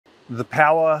The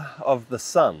power of the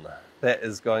sun. That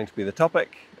is going to be the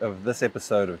topic of this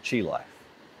episode of Chi Life.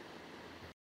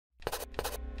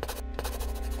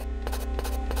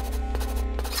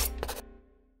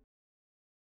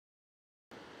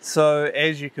 So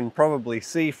as you can probably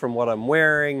see from what I'm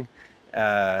wearing,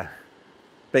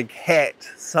 big hat,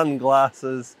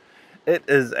 sunglasses, it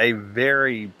is a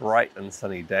very bright and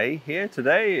sunny day here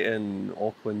today in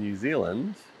Auckland, New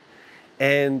Zealand.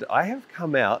 And I have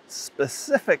come out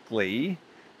specifically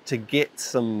to get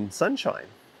some sunshine.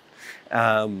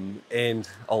 And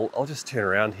I'll just turn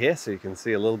around here so you can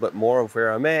see a little bit more of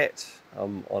where I'm at.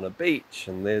 I'm on a beach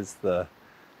and there's the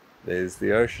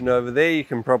ocean over there. You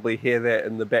can probably hear that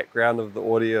in the background of the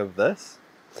audio of this.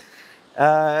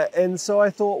 And so I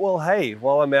thought, well, hey,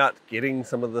 while I'm out getting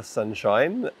some of the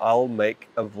sunshine, I'll make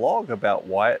a vlog about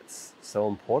why it's so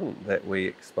important that we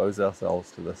expose ourselves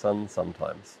to the sun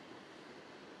sometimes.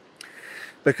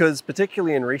 Because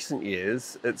particularly in recent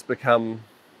years, it's become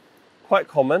quite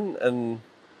common in,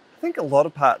 I think, a lot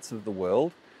of parts of the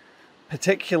world,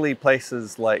 particularly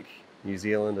places like New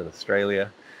Zealand and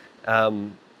Australia,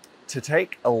 to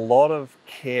take a lot of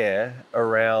care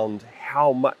around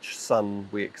how much sun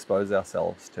we expose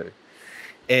ourselves to.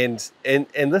 And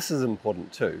this is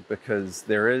important too, because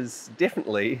there is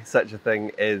definitely such a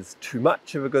thing as too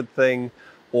much of a good thing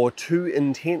or too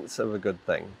intense of a good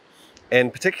thing.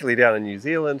 And particularly down in New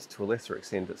Zealand, to a lesser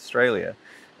extent Australia,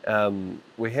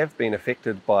 we have been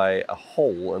affected by a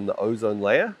hole in the ozone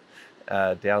layer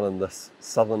down in this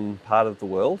southern part of the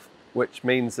world, which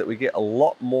means that we get a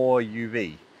lot more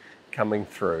UV coming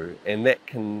through, and that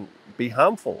can be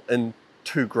harmful in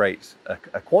too great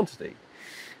a quantity.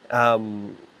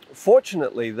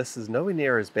 Fortunately, this is nowhere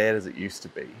near as bad as it used to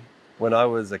be. When I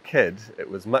was a kid, it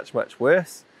was much, much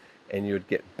worse, and you would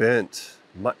get burnt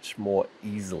much more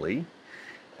easily.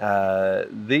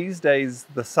 These days,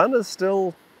 the sun is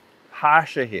still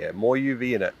harsher here, more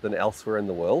UV in it than elsewhere in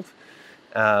the world.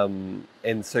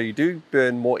 And so you do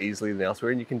burn more easily than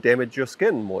elsewhere, and you can damage your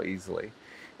skin more easily.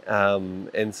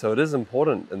 And so it is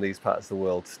important in these parts of the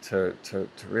world to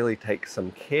really take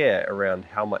some care around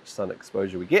how much sun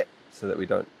exposure we get so that we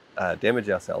don't damage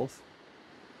ourselves.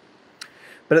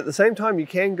 But at the same time, you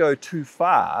can go too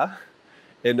far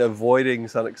in avoiding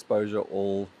sun exposure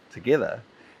altogether.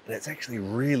 And it's actually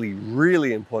really,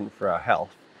 really important for our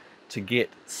health to get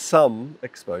some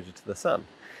exposure to the sun.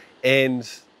 And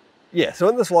yeah, so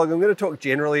in this vlog, I'm going to talk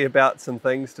generally about some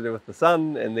things to do with the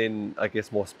sun, and then I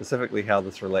guess more specifically how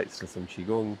this relates to some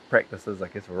Qigong practices. I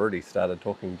guess I've already started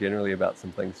talking generally about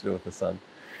some things to do with the sun.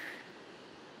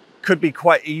 Could be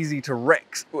quite easy to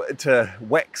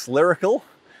wax lyrical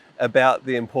about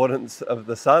the importance of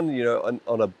the sun, you know,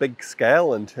 on a big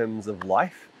scale in terms of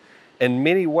life. In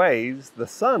many ways, the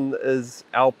sun is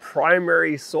our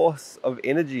primary source of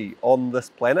energy on this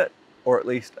planet, or at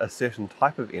least a certain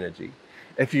type of energy.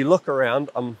 If you look around,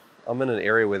 I'm in an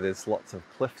area where there's lots of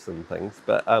cliffs and things,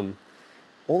 but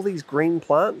all these green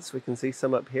plants, we can see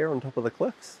some up here on top of the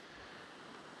cliffs.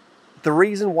 The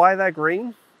reason why they're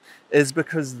green is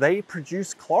because they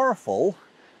produce chlorophyll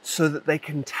so that they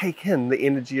can take in the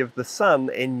energy of the sun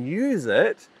and use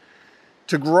it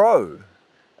to grow.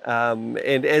 And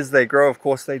as they grow, of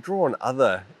course, they draw on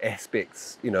other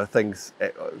aspects, you know, things,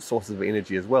 sources of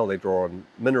energy as well. They draw on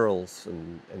minerals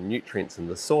and nutrients in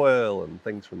the soil and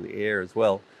things from the air as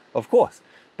well, of course.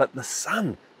 But the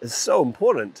sun is so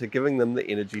important to giving them the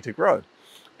energy to grow.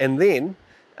 And then,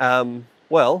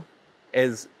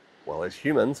 as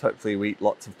humans, hopefully we eat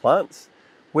lots of plants.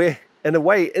 We're, in a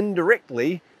way,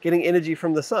 indirectly getting energy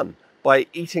from the sun. By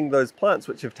eating those plants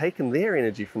which have taken their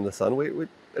energy from the sun, we're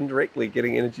indirectly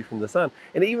getting energy from the sun.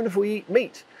 And even if we eat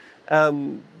meat,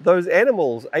 those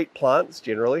animals ate plants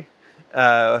generally,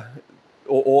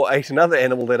 or ate another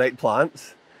animal that ate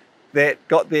plants that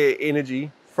got their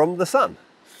energy from the sun.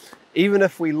 Even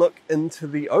if we look into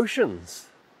the oceans,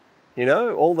 you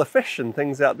know, all the fish and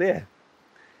things out there,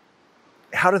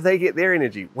 how do they get their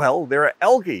energy? Well, there are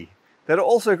algae that are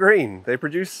also green. They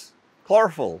produce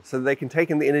chlorophyll so they can take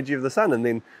in the energy of the sun, and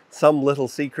then some little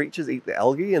sea creatures eat the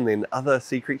algae, and then other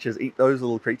sea creatures eat those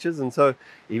little creatures. And so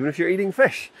even if you're eating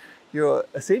fish, you're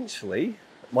essentially,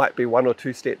 might be 1 or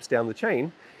 2 steps down the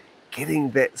chain,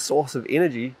 getting that source of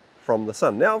energy from the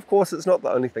sun. Now, of course, it's not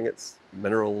the only thing. It's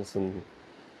minerals and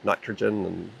nitrogen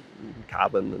and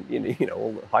carbon and you know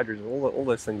all the hydrogen, all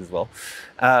those things as well.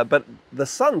 But the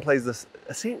sun plays this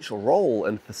essential role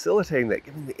in facilitating that,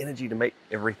 giving the energy to make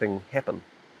everything happen.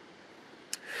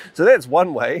 So that's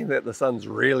one way that the sun's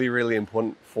really, really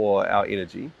important for our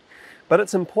energy. But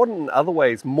it's important in other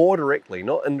ways, more directly,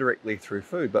 not indirectly through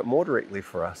food, but more directly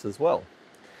for us as well.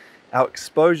 Our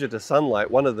exposure to sunlight,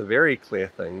 one of the very clear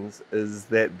things is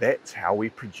that that's how we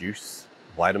produce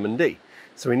vitamin D.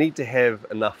 So we need to have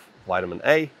enough vitamin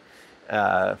A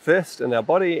first in our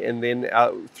body, and then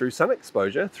through sun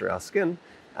exposure, through our skin,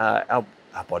 our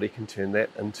body can turn that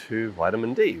into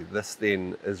vitamin D. This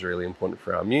then is really important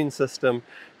for our immune system,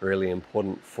 really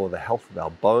important for the health of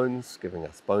our bones, giving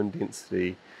us bone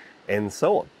density, and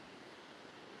so on.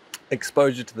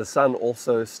 Exposure to the sun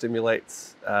also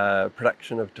stimulates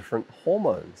production of different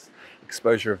hormones.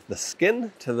 Exposure of the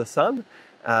skin to the sun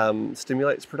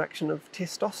stimulates production of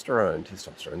testosterone.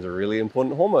 Testosterone is a really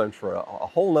important hormone for a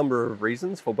whole number of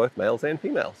reasons for both males and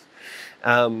females.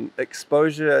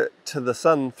 Exposure to the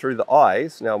sun through the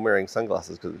eyes, now I'm wearing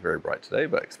sunglasses because it's very bright today,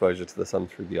 but exposure to the sun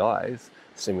through the eyes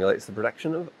stimulates the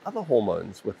production of other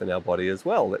hormones within our body as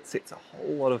well. That sets a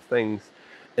whole lot of things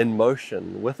in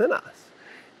motion within us.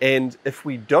 And if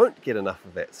we don't get enough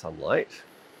of that sunlight,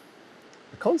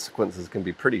 the consequences can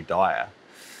be pretty dire.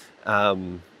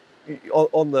 On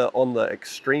the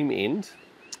extreme end,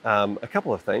 a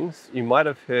couple of things. You might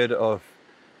have heard of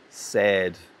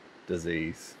SAD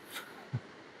disease,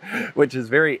 which is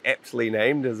very aptly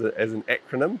named as an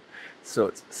acronym. So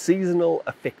it's Seasonal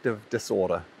Affective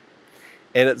Disorder.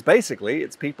 And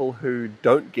it's people who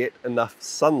don't get enough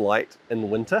sunlight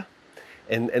in winter.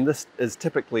 And this is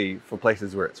typically for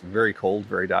places where it's very cold,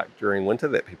 very dark during winter,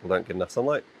 that people don't get enough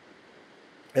sunlight.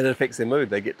 And it affects their mood.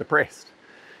 They get depressed.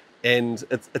 And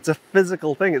it's a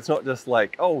physical thing. It's not just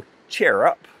like, oh, cheer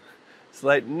up. It's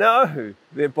like, no,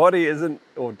 their body isn't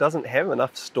or doesn't have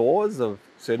enough stores of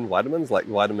certain vitamins like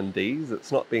vitamin D's.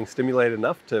 It's not being stimulated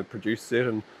enough to produce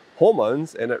certain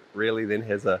hormones, and it really then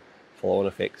has a flow-on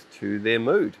effect to their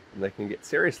mood, and they can get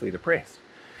seriously depressed.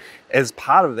 As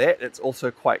part of that, it's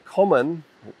also quite common,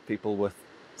 people with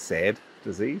SAD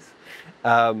disease,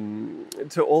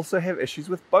 to also have issues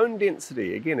with bone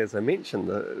density. Again, as I mentioned,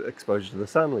 the exposure to the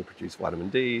sun, we produce vitamin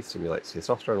D, stimulates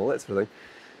testosterone, all that sort of thing.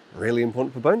 Really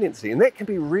important for bone density. And that can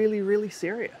be really, really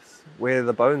serious, where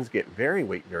the bones get very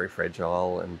weak, very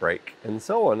fragile, and break, and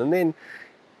so on. And then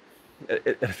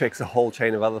it affects a whole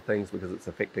chain of other things because it's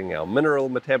affecting our mineral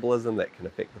metabolism. That can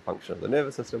affect the function of the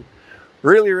nervous system.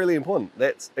 Really, really important.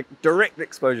 That's a direct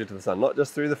exposure to the sun, not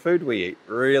just through the food we eat.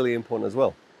 Really important as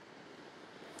well.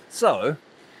 So,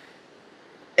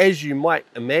 as you might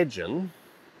imagine,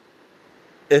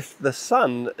 if the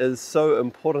sun is so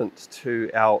important to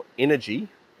our energy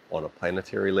on a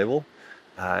planetary level,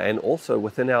 and also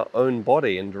within our own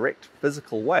body in direct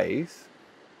physical ways,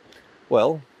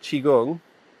 well, Qigong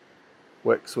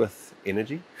works with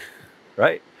energy,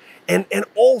 right? And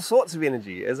all sorts of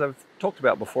energy. As I've talked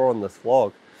about before on this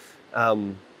vlog,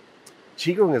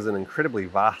 Qigong is an incredibly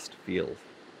vast field.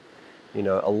 You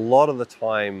know, a lot of the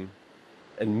time,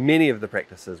 in many of the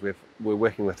practices, we're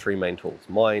working with three main tools: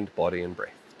 mind, body, and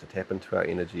breath, to tap into our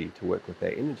energy, to work with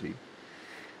that energy.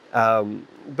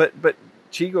 But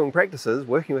Qigong practices,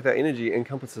 working with our energy,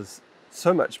 encompasses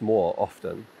so much more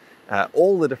often.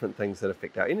 All the different things that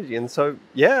affect our energy. And so,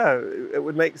 yeah, it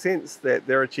would make sense that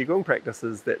there are Qigong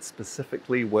practices that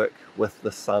specifically work with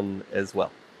the sun as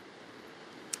well.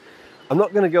 I'm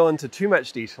not going to go into too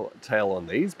much detail on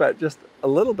these, but just a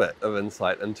little bit of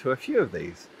insight into a few of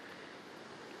these.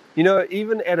 You know,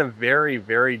 even at a very,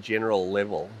 very general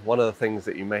level, one of the things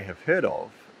that you may have heard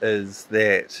of is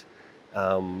that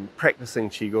practicing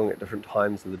Qigong at different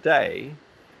times of the day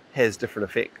has different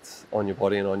effects on your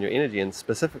body and on your energy, and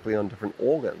specifically on different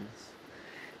organs.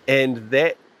 And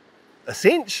that,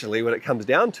 essentially, when it comes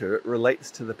down to it,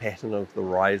 relates to the pattern of the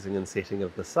rising and setting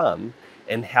of the sun,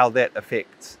 and how that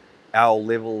affects our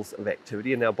levels of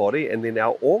activity in our body, and then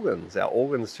our organs. Our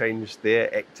organs change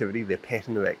their activity, their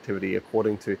pattern of activity,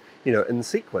 according to, you know, in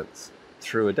sequence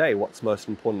through a day. What's most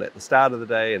important at the start of the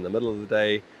day, in the middle of the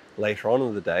day, later on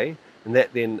in the day. And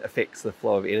that then affects the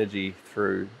flow of energy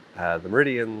through the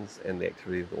meridians and the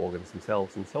activity of the organs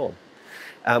themselves, and so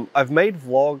on. I've made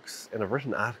vlogs and I've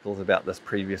written articles about this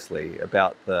previously,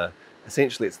 about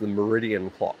essentially it's the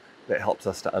meridian clock that helps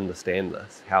us to understand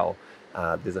this, how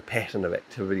there's a pattern of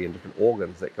activity in different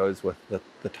organs that goes with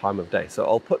the time of day. So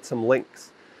I'll put some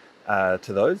links to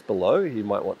those below. You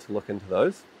might want to look into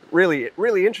those. Really,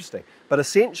 really interesting. But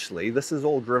essentially, this is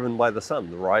all driven by the sun,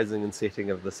 the rising and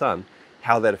setting of the sun,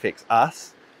 how that affects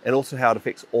us, and also how it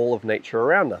affects all of nature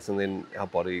around us. And then our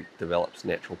body develops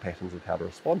natural patterns of how to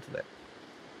respond to that.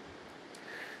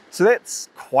 So that's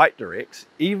quite direct.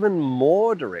 Even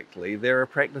more directly, there are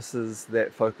practices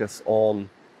that focus on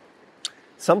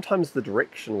sometimes the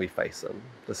direction we face in.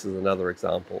 This is another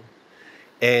example.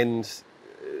 And,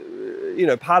 you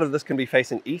know, part of this can be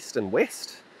facing east and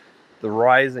west. The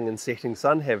rising and setting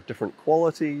sun have different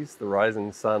qualities. The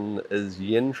rising sun is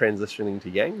yin transitioning to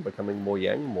yang, becoming more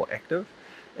yang, more active.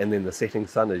 And then the setting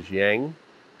sun is yang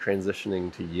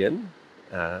transitioning to yin,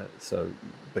 so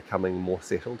becoming more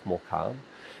settled, more calm.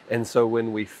 And so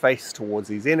when we face towards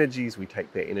these energies, we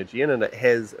take that energy in, and it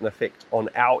has an effect on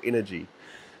our energy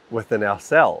within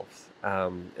ourselves.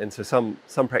 And so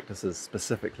some practices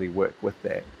specifically work with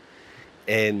that.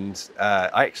 And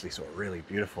I actually saw a really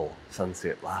beautiful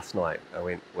sunset last night. I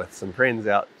went with some friends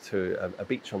out to a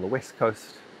beach on the west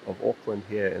coast of Auckland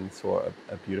here and saw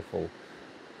a beautiful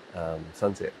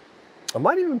sunset. I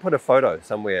might even put a photo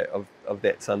somewhere of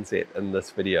that sunset in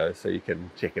this video so you can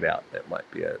check it out. That might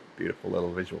be a beautiful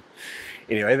little visual.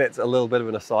 Anyway, that's a little bit of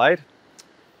an aside.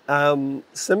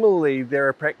 Similarly, there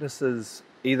are practices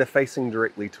either facing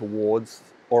directly towards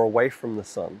or away from the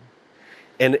sun.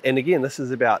 And again, this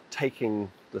is about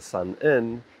taking the sun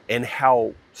in and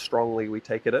how strongly we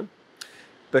take it in.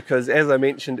 Because as I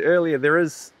mentioned earlier, there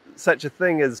is such a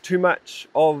thing as too much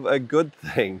of a good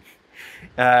thing.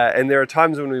 And there are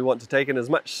times when we want to take in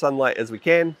as much sunlight as we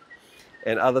can,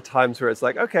 and other times where it's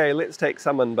like, okay, let's take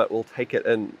some in, but we'll take it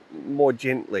in more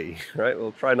gently, right?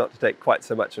 We'll try not to take quite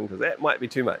so much in, because that might be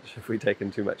too much if we take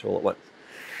in too much all at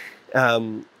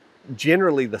once.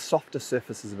 Generally, the softer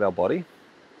surfaces of our body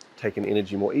take in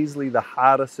energy more easily. The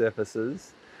harder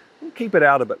surfaces, we'll keep it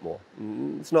out a bit more.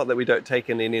 It's not that we don't take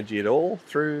in energy at all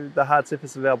through the hard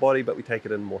surface of our body, but we take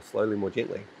it in more slowly, more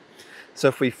gently. So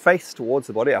if we face towards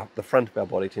the body, the front of our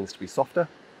body tends to be softer.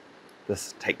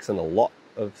 This takes in a lot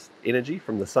of energy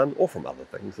from the sun, or from other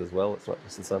things as well. It's not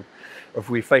just the sun. If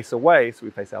we face away, so we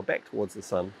face our back towards the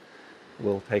sun,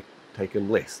 we'll take in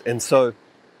less. And so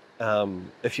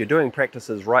if you're doing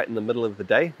practices right in the middle of the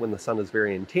day when the sun is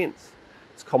very intense,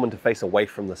 it's common to face away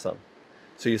from the sun.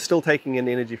 So you're still taking in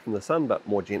energy from the sun, but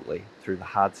more gently through the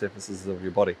hard surfaces of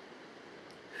your body.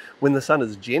 When the sun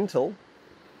is gentle,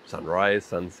 sunrise,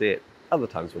 sunset, other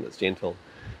times when it's gentle,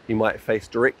 you might face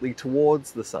directly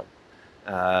towards the sun.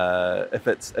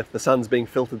 If the sun's being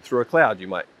filtered through a cloud, you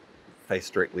might face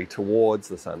directly towards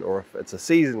the sun. Or if it's a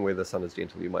season where the sun is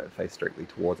gentle, you might face directly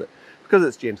towards it, because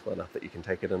it's gentle enough that you can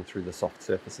take it in through the soft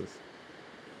surfaces.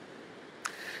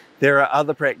 There are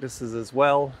other practices as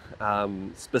well,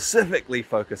 specifically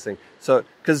focusing. So,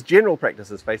 because general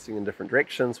practices facing in different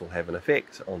directions will have an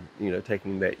effect on,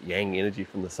 taking that yang energy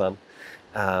from the sun.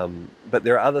 But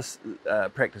there are other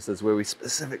practices where we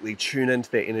specifically tune into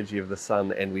the energy of the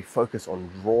sun and we focus on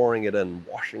drawing it in,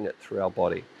 washing it through our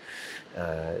body,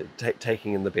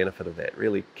 taking in the benefit of that,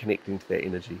 really connecting to that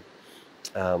energy.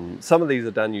 Some of these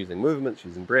are done using movements,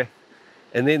 using breath.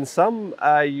 And then some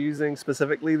are using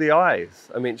specifically the eyes.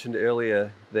 I mentioned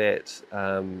earlier that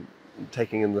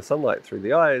taking in the sunlight through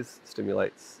the eyes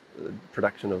stimulates the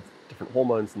production of different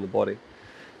hormones in the body.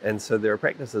 And so there are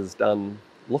practices done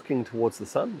looking towards the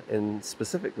sun and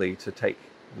specifically to take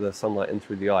the sunlight in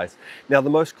through the eyes. Now, the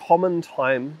most common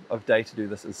time of day to do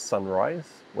this is sunrise,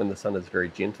 when the sun is very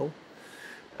gentle.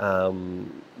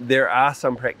 There are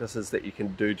some practices that you can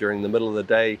do during the middle of the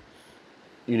day.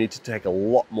 You need to take a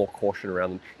lot more caution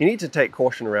around them. You need to take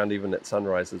caution around even at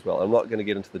sunrise as well. I'm not going to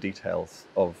get into the details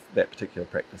of that particular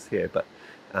practice here, but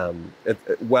it's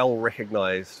a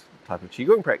well-recognized type of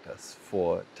Qigong practice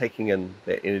for taking in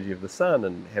that energy of the sun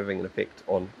and having an effect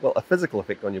on, well, a physical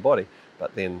effect on your body,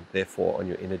 but then therefore on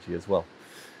your energy as well.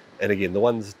 And again, the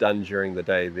ones done during the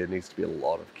day, there needs to be a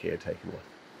lot of care taken with.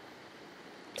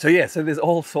 So yeah, so there's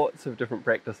all sorts of different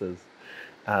practices,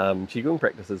 Qigong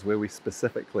practices, where we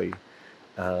specifically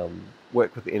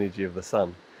work with the energy of the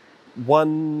sun.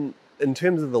 One, in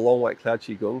terms of the long white cloud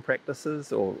Qigong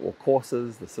practices or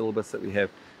courses, the syllabus that we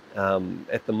have,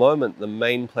 at the moment, the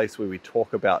main place where we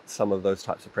talk about some of those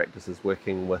types of practices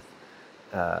working with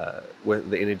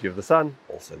the energy of the sun,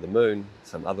 also the moon,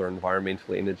 some other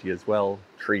environmental energy as well,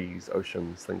 trees,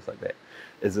 oceans, things like that,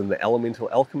 is in the Elemental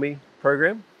Alchemy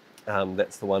program.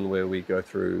 That's the one where we go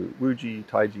through Wuji,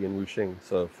 Taiji, and Wuxing,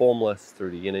 so formless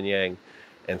through to yin and yang,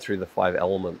 and through the 5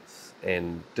 elements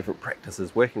and different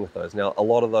practices working with those. Now, a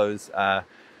lot of those are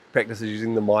practices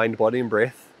using the mind, body, and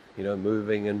breath,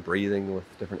 moving and breathing with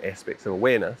different aspects of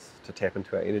awareness to tap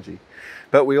into our energy.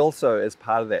 But we also, as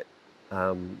part of that,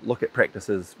 look at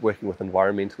practices working with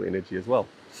environmental energy as well.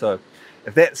 So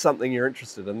if that's something you're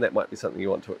interested in, that might be something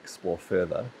you want to explore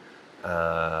further.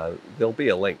 There'll be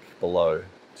a link below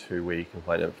to where you can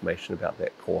find information about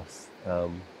that course.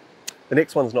 The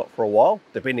next one's not for a while,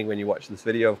 depending when you watch this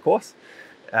video, of course.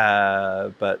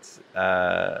 But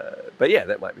yeah,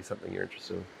 that might be something you're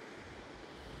interested in.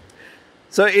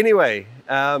 So anyway,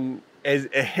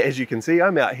 as you can see,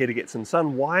 I'm out here to get some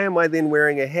sun. Why am I then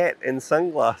wearing a hat and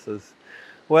sunglasses?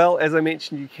 Well, as I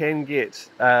mentioned, you can get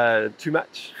too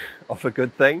much of a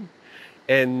good thing.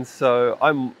 And so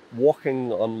I'm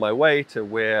walking on my way to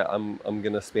where I'm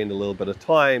going to spend a little bit of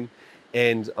time,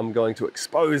 and I'm going to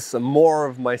expose some more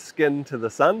of my skin to the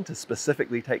sun to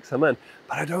specifically take some in.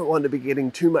 But I don't want to be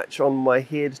getting too much on my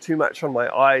head, too much on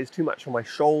my eyes, too much on my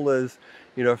shoulders,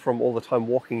 you know, from all the time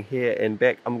walking here and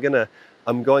back. I'm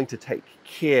going to take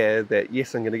care that,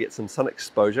 yes, I'm going to get some sun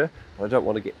exposure, but I don't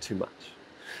want to get too much.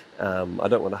 I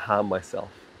don't want to harm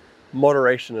myself.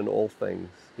 Moderation in all things.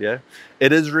 Yeah,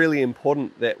 it is really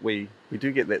important that we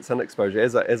do get that sun exposure,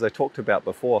 as I talked about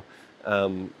before.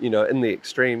 You know, in the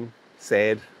extreme,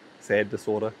 sad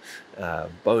disorder,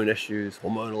 bone issues,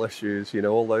 hormonal issues, you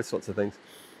know, all those sorts of things.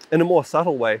 In a more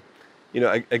subtle way, you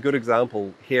know, a good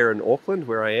example here in Auckland,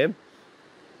 where I am,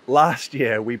 last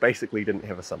year we basically didn't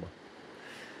have a summer,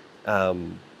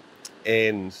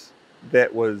 and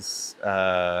that was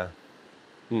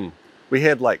we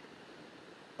had like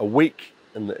a week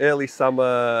in the early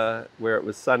summer where it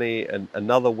was sunny, and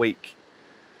another week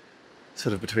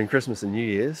sort of between Christmas and New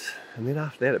Year's, and then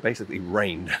after that it basically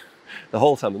rained the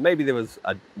whole summer. Maybe there was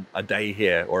a day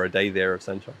here or a day there of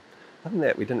sunshine. Other than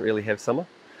that, we didn't really have summer,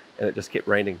 and it just kept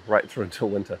raining right through until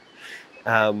winter.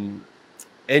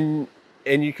 And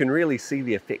you can really see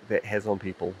the effect that has on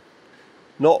people.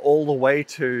 Not all the way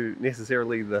to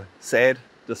necessarily the sad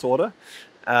disorder,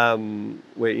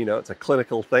 where, you know, it's a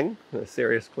clinical thing, a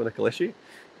serious clinical issue,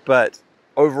 but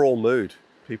overall mood.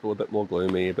 People a bit more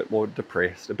gloomy, a bit more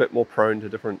depressed, a bit more prone to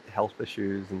different health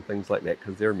issues and things like that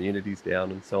because their immunity's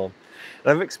down and so on.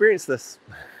 And I've experienced this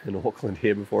in Auckland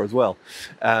here before as well,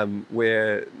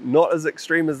 where not as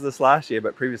extreme as this last year,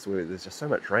 but previously there's just so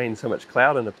much rain, so much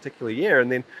cloud in a particular year,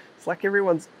 and then it's like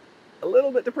everyone's a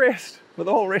little bit depressed for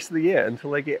the whole rest of the year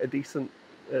until they get a decent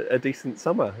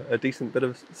summer, a decent bit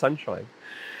of sunshine.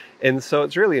 And so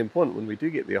it's really important when we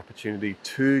do get the opportunity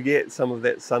to get some of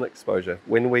that sun exposure.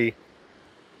 When we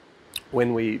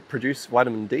produce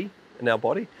vitamin D in our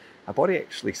body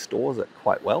actually stores it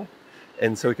quite well.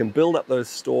 And so we can build up those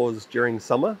stores during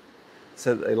summer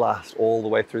so that they last all the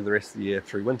way through the rest of the year,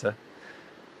 through winter,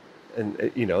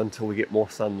 and, you know, until we get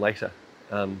more sun later.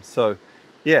 So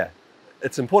yeah,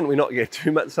 it's important we not get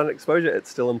too much sun exposure. It's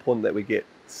still important that we get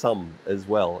some as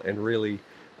well, and really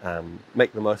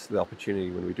make the most of the opportunity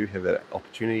when we do have that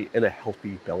opportunity in a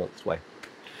healthy, balanced way.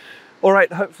 All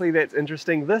right, hopefully that's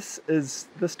interesting. This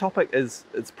topic is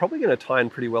probably going to tie in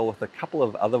pretty well with a couple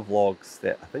of other vlogs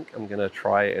that I think I'm going to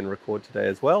try and record today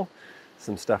as well.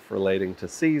 Some stuff relating to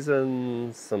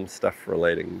seasons, some stuff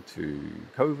relating to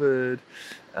COVID.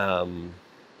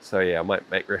 So yeah, I might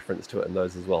make reference to it in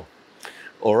those as well.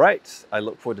 All right, I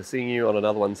look forward to seeing you on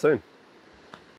another one soon.